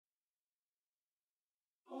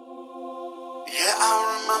I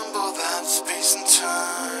remember that space and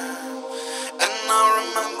time, and I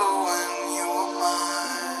remember when you were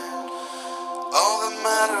mine. All that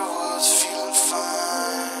mattered was feeling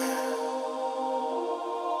fine.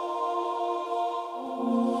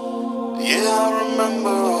 Yeah, I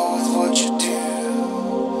remember always what you do,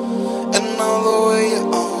 and all the way you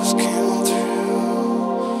always came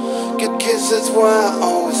through. Good kiss, that's why I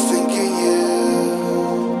always think of you.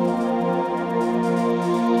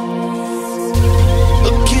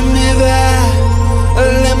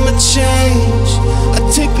 Change. I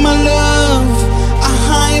take my love a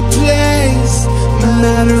higher place.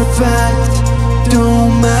 Matter of fact,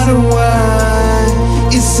 don't matter why.